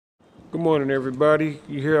Good morning, everybody.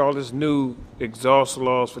 You hear all this new exhaust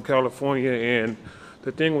laws for California, and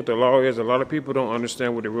the thing with the law is a lot of people don't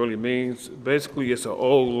understand what it really means. Basically, it's an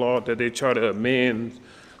old law that they try to amend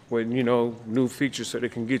with, new features so they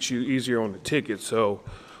can get you easier on the ticket. So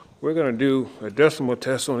we're gonna do a decimal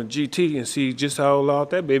test on a GT and see just how loud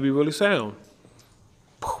that baby really sound.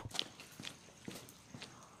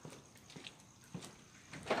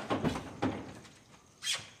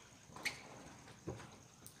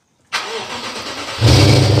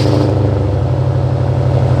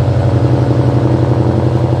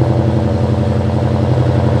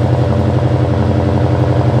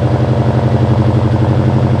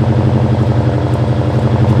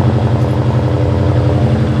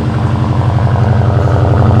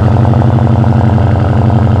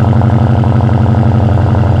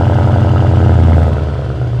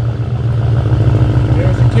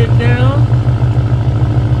 There's a kick down.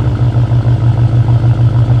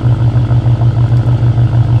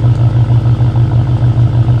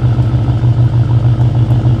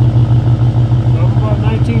 I'm about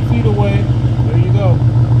 19 feet away. There you go.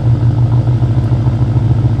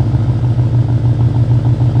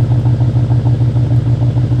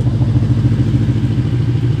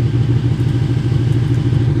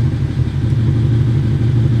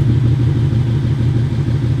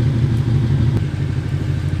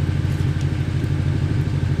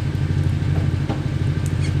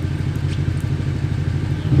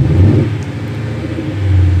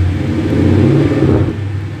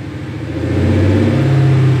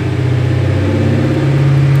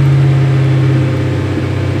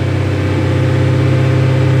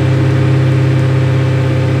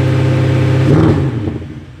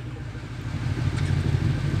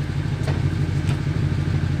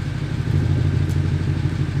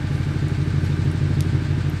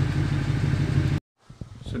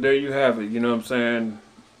 So there you have it, you know what I'm saying?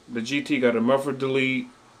 The GT got a muffler delete,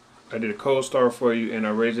 I did a cold start for you, and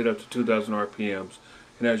I raised it up to 2,000 RPMs.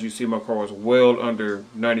 And as you see, my car was well under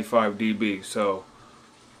 95 dB, so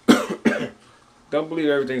don't believe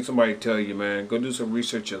everything somebody tell you, man. Go do some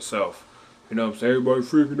research yourself. You know what I'm saying? Everybody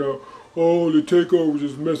freaking out, oh, the takeover is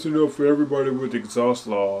just messing up for everybody with exhaust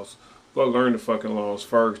laws. Go learn the fucking laws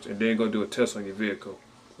first, and then go do a test on your vehicle.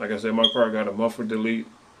 Like I said, my car got a muffler delete,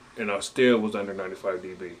 and I still was under 95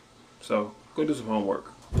 dB. So go do some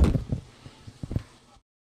homework.